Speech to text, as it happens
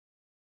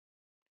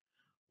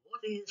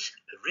is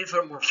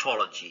river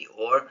morphology,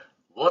 or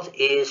what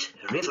is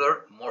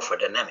river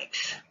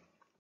morphodynamics?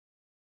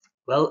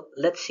 Well,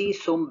 let's see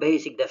some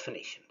basic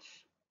definitions.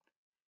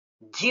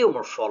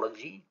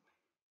 Geomorphology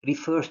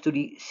refers to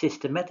the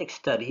systematic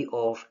study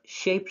of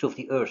shapes of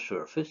the Earth's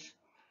surface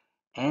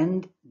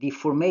and the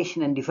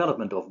formation and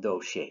development of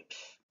those shapes.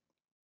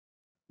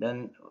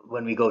 Then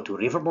when we go to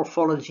river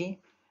morphology,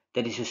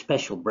 that is a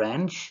special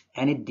branch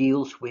and it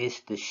deals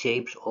with the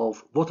shapes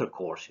of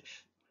watercourses.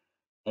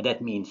 And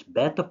that means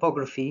bed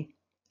topography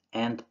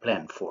and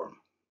planform.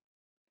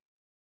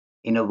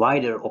 In a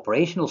wider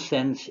operational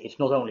sense, it's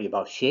not only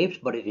about shapes,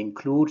 but it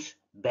includes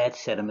bed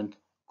sediment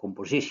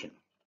composition,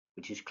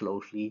 which is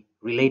closely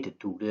related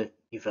to the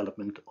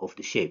development of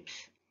the shapes.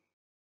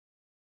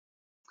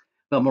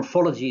 Well,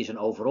 morphology is an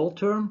overall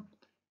term.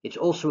 It's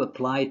also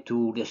applied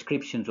to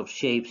descriptions of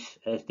shapes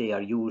as they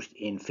are used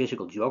in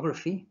physical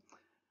geography,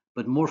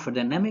 but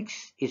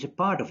morphodynamics is a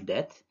part of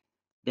that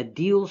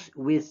deals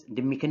with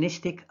the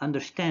mechanistic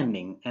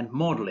understanding and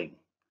modeling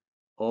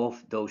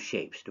of those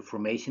shapes, the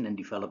formation and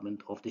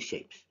development of the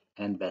shapes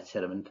and bed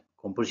sediment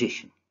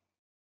composition.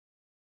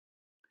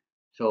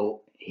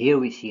 So here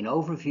we see an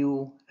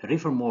overview.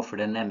 River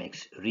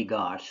morphodynamics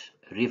regards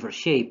river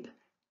shape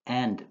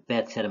and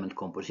bed sediment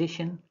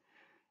composition.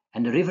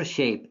 And the river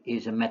shape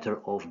is a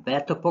matter of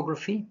bed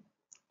topography.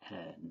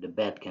 The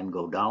bed can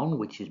go down,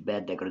 which is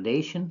bed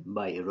degradation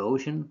by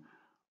erosion,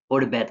 or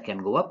the bed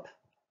can go up,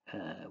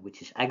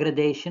 which is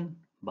aggradation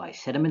by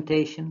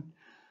sedimentation.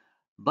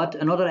 But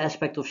another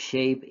aspect of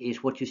shape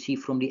is what you see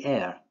from the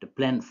air, the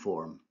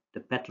planform, the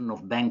pattern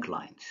of bank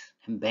lines.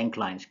 And bank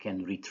lines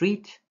can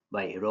retreat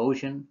by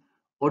erosion,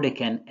 or they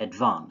can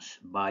advance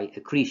by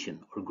accretion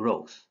or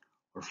growth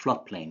or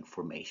floodplain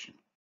formation.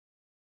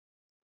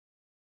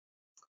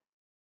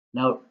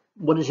 Now,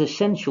 what is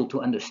essential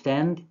to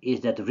understand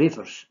is that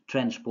rivers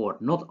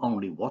transport not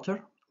only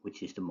water,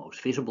 which is the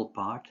most visible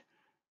part,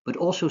 but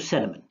also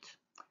sediment.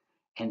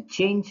 And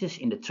changes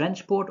in the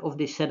transport of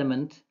this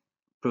sediment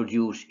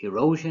produce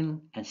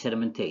erosion and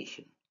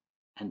sedimentation,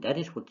 and that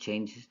is what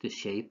changes the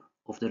shape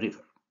of the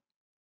river.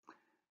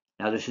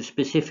 Now there's a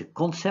specific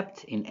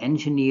concept in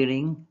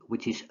engineering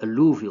which is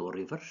alluvial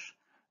rivers.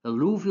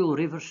 Alluvial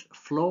rivers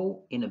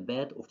flow in a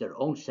bed of their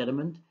own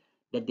sediment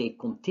that they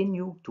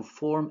continue to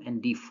form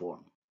and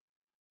deform.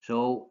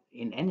 So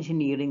in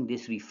engineering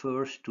this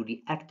refers to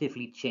the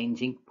actively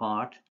changing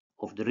part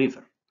of the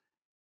river.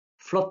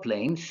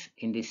 Floodplains,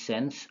 in this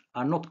sense,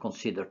 are not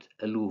considered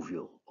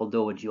alluvial,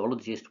 although a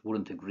geologist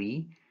wouldn't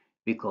agree,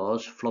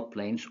 because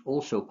floodplains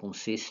also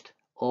consist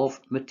of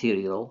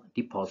material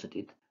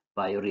deposited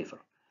by a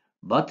river.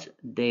 But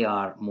they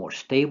are more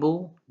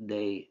stable,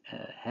 they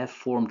have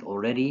formed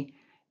already,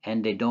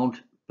 and they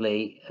don't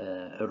play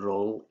a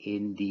role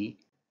in the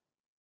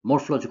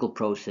morphological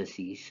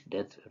processes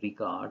that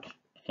regard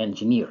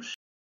engineers.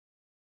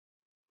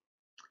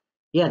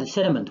 Yeah, the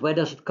sediment, where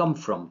does it come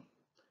from?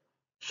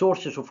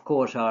 Sources, of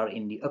course, are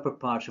in the upper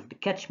parts of the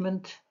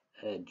catchment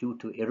due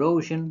to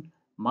erosion,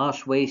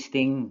 mass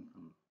wasting,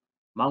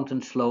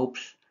 mountain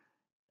slopes,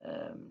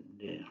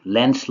 the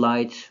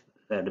landslides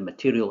where the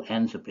material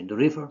ends up in the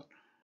river,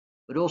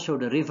 but also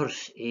the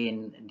rivers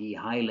in the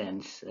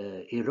highlands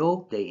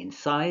erode, they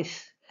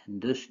incise,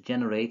 and thus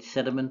generate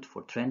sediment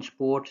for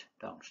transport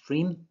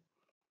downstream.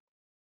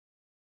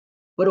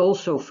 But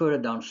also further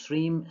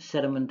downstream,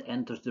 sediment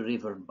enters the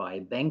river by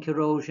bank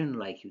erosion,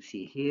 like you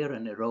see here,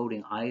 an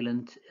eroding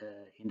island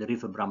in the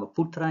river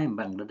Brahmaputra in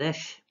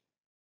Bangladesh.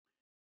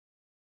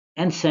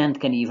 And sand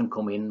can even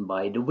come in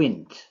by the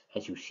wind,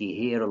 as you see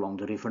here along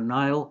the river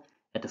Nile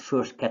at the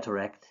first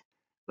cataract,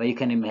 where you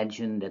can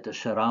imagine that the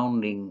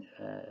surrounding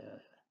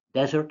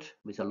desert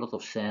with a lot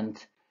of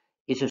sand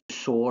is a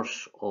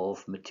source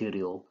of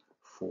material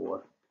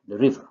for the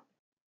river.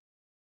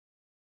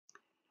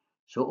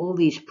 So all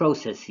these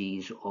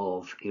processes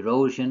of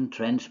erosion,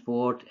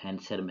 transport, and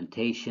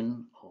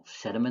sedimentation of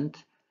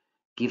sediment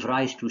give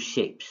rise to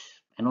shapes.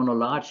 And on a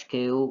large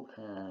scale,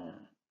 a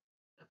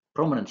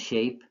prominent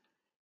shape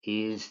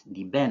is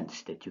the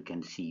bends that you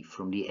can see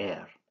from the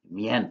air,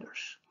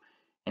 meanders.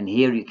 And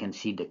here you can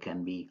see there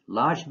can be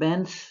large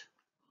bends,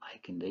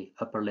 like in the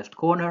upper left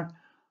corner,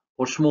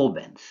 or small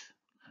bends,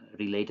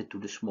 related to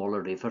the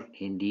smaller river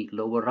in the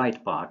lower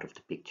right part of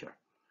the picture.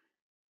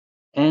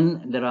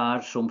 And there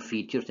are some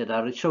features that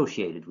are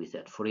associated with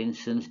that. For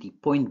instance, the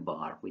point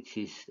bar, which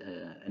is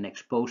an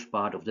exposed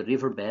part of the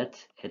riverbed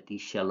at the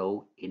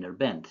shallow inner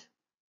bend.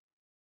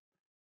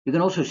 You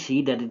can also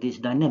see that it is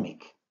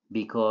dynamic,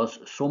 because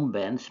some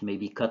bends may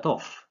be cut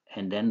off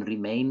and then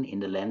remain in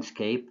the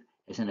landscape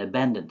as an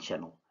abandoned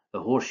channel, a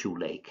horseshoe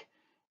lake,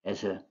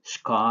 as a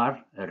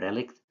scar, a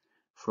relic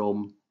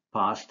from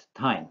past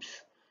times.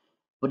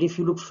 But if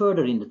you look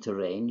further in the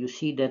terrain, you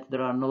see that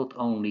there are not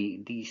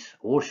only these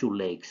horseshoe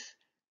lakes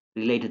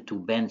related to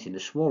bends in the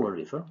smaller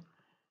river,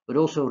 but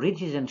also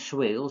ridges and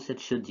swales that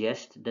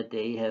suggest that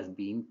they have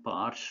been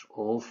parts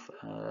of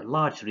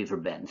large river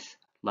bends,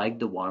 like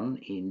the one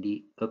in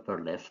the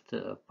upper left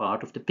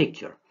part of the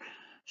picture.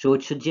 So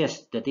it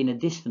suggests that in a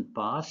distant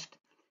past,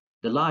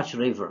 the large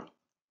river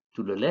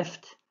to the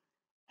left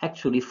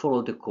actually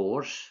follow the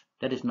course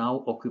that is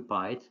now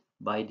occupied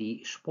by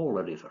the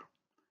smaller river.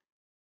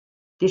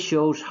 This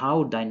shows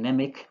how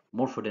dynamic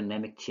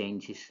morphodynamic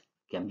changes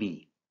can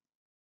be.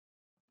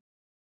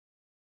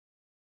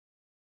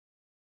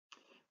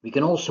 We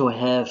can also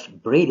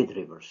have braided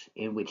rivers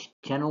in which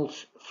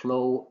channels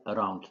flow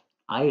around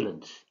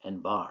islands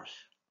and bars.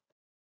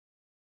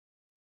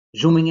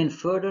 Zooming in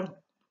further,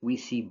 we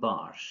see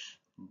bars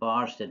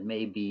that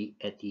may be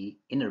at the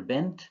inner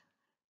bend,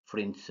 for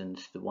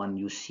instance, the one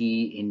you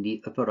see in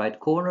the upper right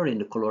corner in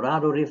the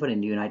Colorado River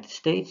in the United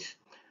States,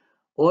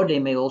 or they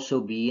may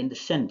also be in the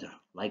center,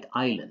 like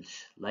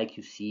islands, like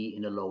you see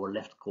in the lower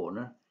left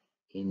corner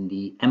in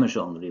the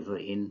Amazon River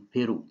in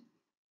Peru.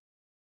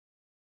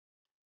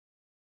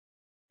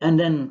 And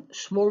then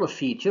smaller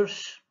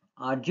features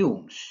are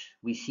dunes.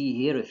 We see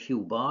here a few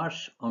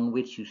bars on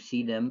which you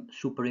see them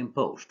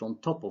superimposed on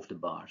top of the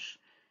bars.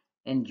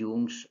 And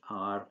dunes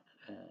are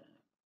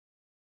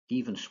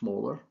even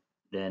smaller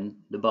than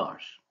the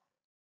bars.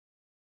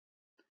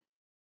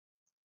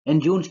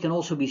 And dunes can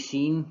also be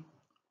seen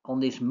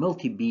on this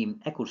multi-beam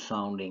echo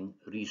sounding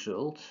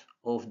result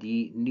of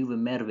the Nieuwe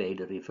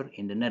Merwede River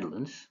in the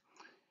Netherlands.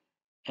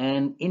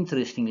 And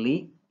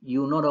interestingly,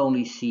 you not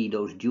only see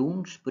those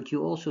dunes, but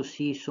you also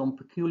see some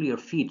peculiar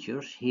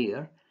features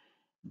here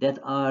that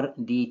are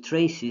the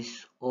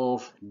traces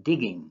of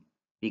digging,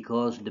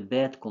 because the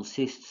bed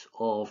consists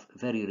of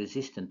very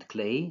resistant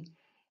clay,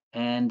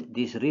 and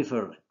this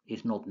river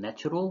is not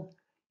natural.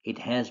 It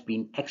has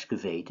been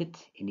excavated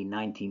in the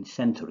 19th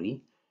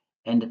century,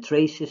 and the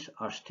traces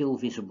are still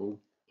visible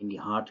in the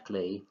hard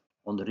clay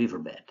on the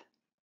riverbed.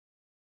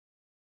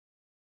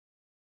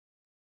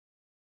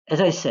 As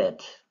I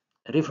said,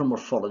 river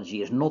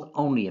morphology is not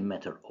only a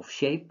matter of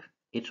shape,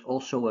 it's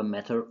also a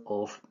matter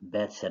of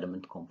bed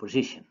sediment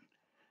composition.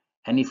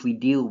 And if we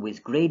deal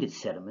with graded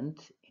sediment,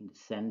 in the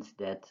sense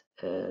that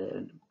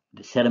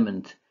the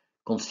sediment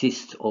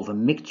consists of a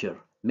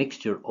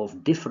mixture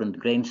of different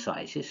grain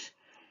sizes,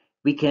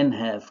 we can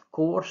have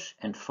coarse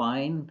and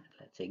fine,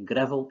 let's say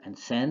gravel and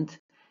sand,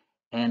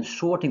 and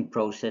sorting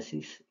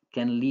processes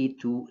can lead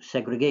to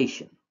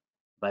segregation,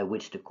 by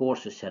which the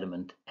coarser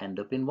sediment ends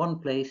up in one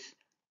place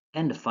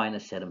and the finer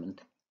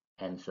sediment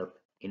ends up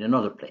in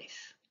another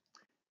place.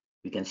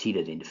 We can see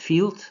that in the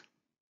field,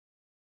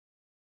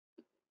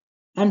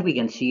 and we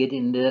can see it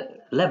in the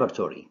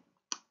laboratory.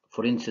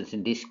 For instance,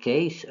 in this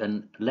case,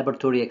 a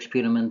laboratory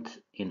experiment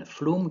in a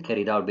flume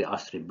carried out by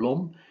Astrid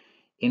Blom,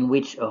 in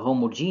which a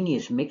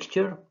homogeneous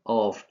mixture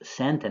of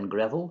sand and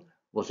gravel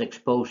was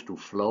exposed to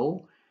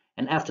flow,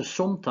 and after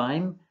some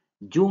time,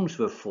 dunes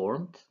were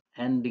formed,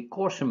 and the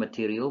coarser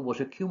material was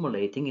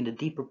accumulating in the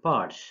deeper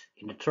parts,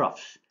 in the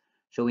troughs.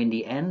 So in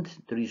the end,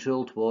 the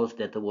result was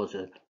that there was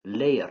a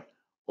layer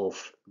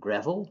of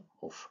gravel,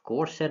 of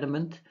coarse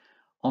sediment,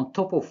 on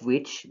top of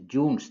which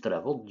dunes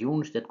traveled,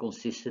 dunes that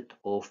consisted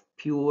of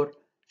pure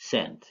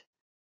sand.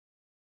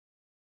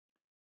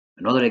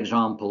 Another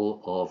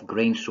example of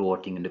grain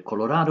sorting in the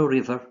Colorado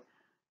River,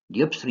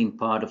 the upstream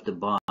part of the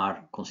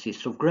bar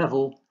consists of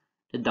gravel,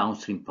 the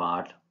downstream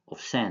part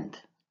of sand.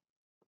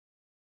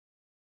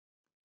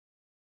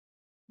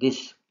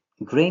 This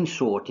grain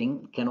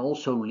sorting can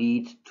also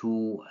lead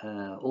to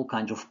all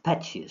kinds of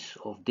patches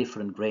of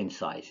different grain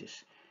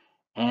sizes.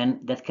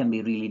 And that can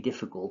be really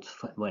difficult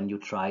when you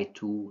try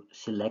to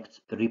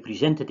select a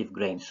representative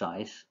grain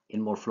size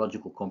in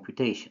morphological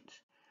computations,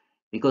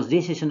 because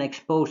this is an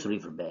exposed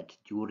riverbed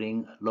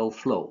during low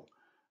flow.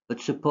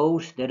 But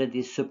suppose that it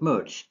is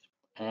submerged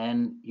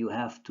and you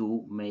have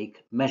to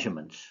make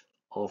measurements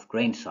of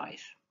grain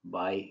size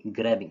by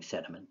grabbing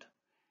sediment.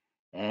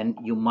 And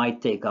you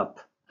might take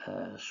up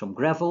some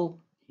gravel,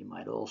 you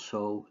might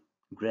also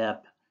grab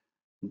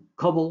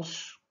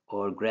cobbles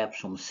or grab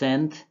some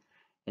sand,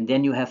 and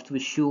then you have to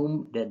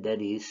assume that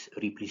that is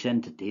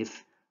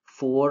representative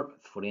for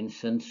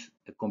instance,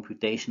 a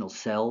computational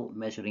cell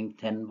measuring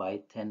 10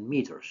 by 10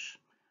 meters.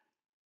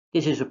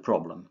 This is a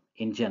problem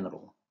in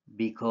general,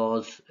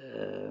 because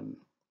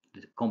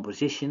the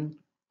composition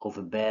of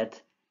a bed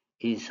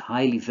is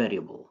highly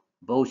variable,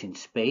 both in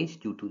space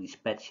due to these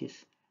patches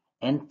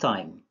and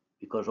time,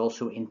 because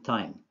also in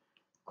time,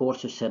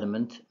 coarser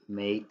sediment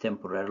may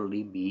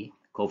temporarily be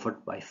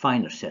covered by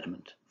finer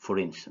sediment, for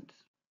instance.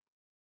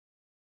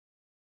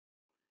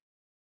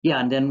 Yeah,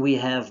 and then we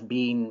have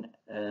been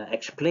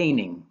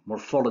explaining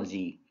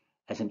morphology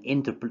as an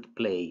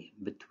interplay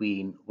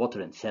between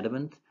water and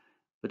sediment,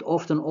 but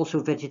often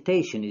also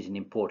vegetation is an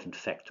important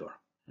factor.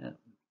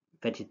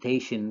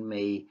 Vegetation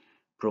may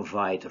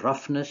provide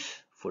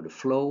roughness for the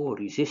flow,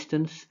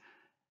 resistance,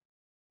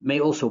 may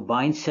also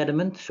bind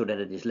sediment so that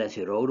it is less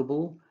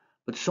erodible,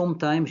 but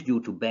sometimes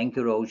due to bank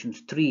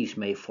erosions, trees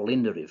may fall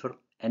in the river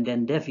and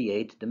then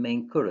deviate the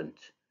main current,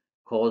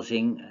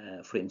 causing,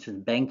 for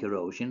instance, bank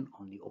erosion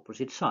on the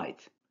opposite side,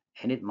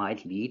 and it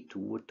might lead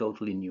to a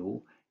totally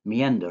new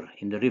meander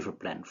in the river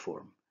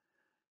planform.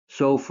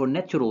 So for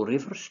natural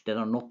rivers that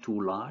are not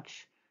too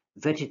large,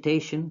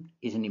 vegetation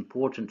is an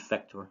important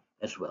factor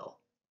as well.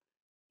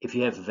 If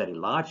you have a very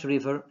large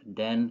river,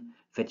 then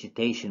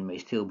vegetation may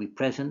still be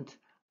present,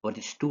 but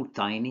it's too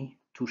tiny,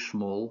 too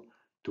small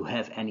to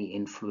have any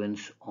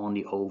influence on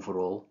the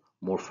overall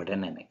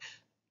morphodynamics.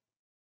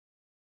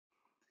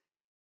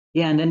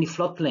 Yeah, and then the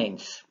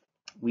floodplains.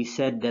 We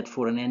said that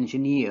for an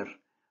engineer,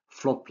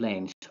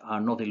 floodplains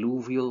are not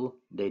alluvial,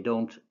 they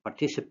don't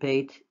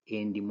participate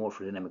in the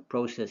morphodynamic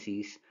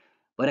processes,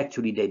 but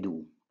actually they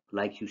do.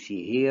 Like you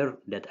see here,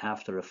 that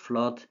after a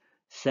flood,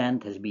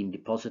 sand has been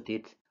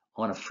deposited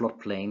on a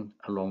floodplain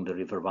along the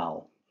River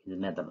Waal in the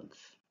Netherlands.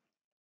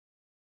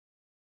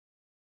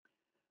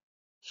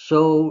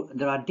 So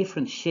there are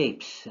different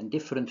shapes and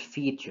different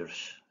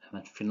features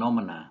and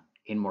phenomena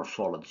in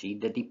morphology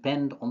that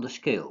depend on the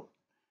scale.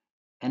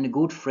 And a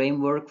good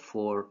framework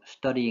for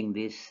studying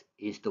this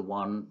is the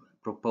one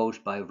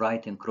proposed by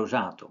Wright and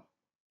Crosato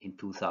in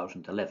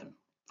 2011.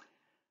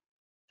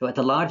 So at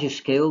a larger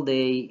scale,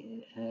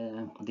 they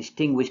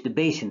distinguish the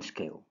basin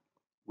scale,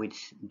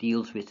 which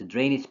deals with the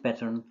drainage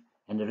pattern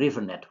and the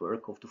river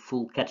network of the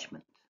full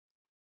catchment.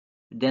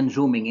 Then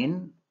zooming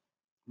in,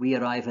 we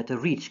arrive at a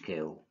reed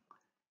scale,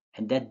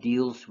 and that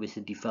deals with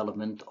the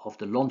development of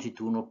the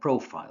longitudinal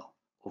profile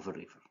of a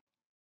river.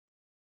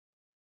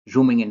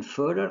 Zooming in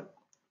further,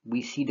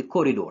 we see the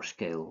corridor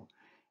scale,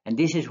 and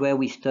this is where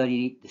we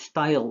study the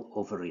style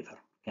of a river.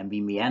 It can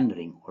be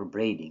meandering or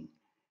braiding,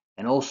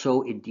 and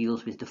also it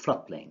deals with the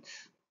floodplains,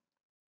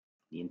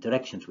 the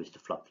interactions with the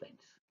floodplains.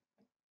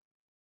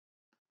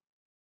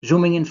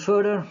 Zooming in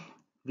further,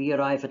 we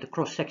arrive at the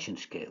cross-section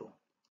scale,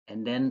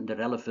 and then the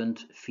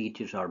relevant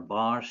features are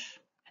bars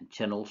and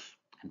channels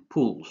and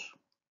pools.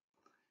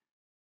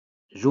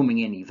 Zooming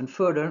in even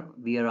further,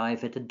 we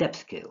arrive at the depth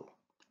scale,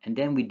 and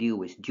then we deal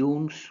with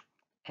dunes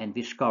and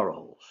with scour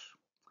holes.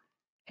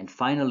 And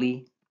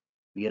finally,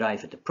 we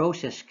arrive at the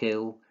process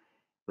scale,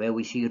 where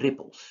we see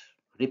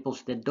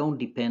ripples that don't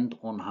depend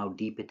on how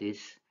deep it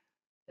is,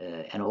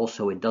 and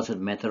also it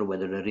doesn't matter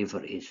whether a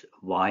river is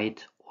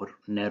wide or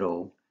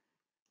narrow.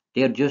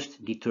 They are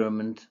just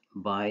determined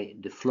by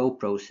the flow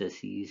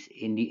processes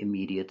in the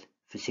immediate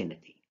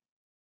vicinity.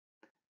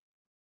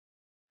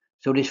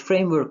 So this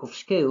framework of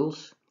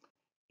scales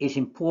is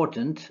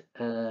important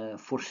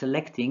for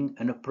selecting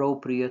an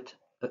appropriate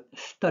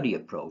study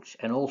approach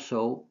and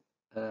also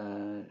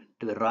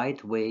the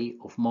right way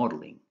of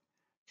modeling.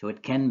 So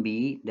it can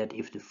be that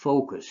if the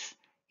focus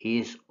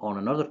is on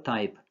another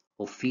type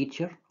of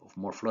feature of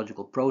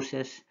morphological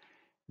process,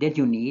 that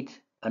you need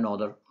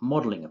another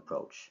modeling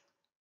approach,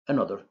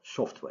 another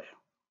software.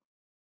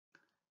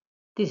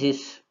 This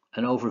is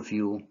an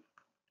overview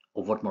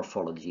of what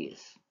morphology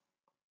is.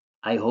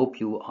 I hope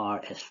you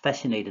are as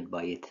fascinated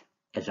by it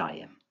as I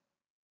am.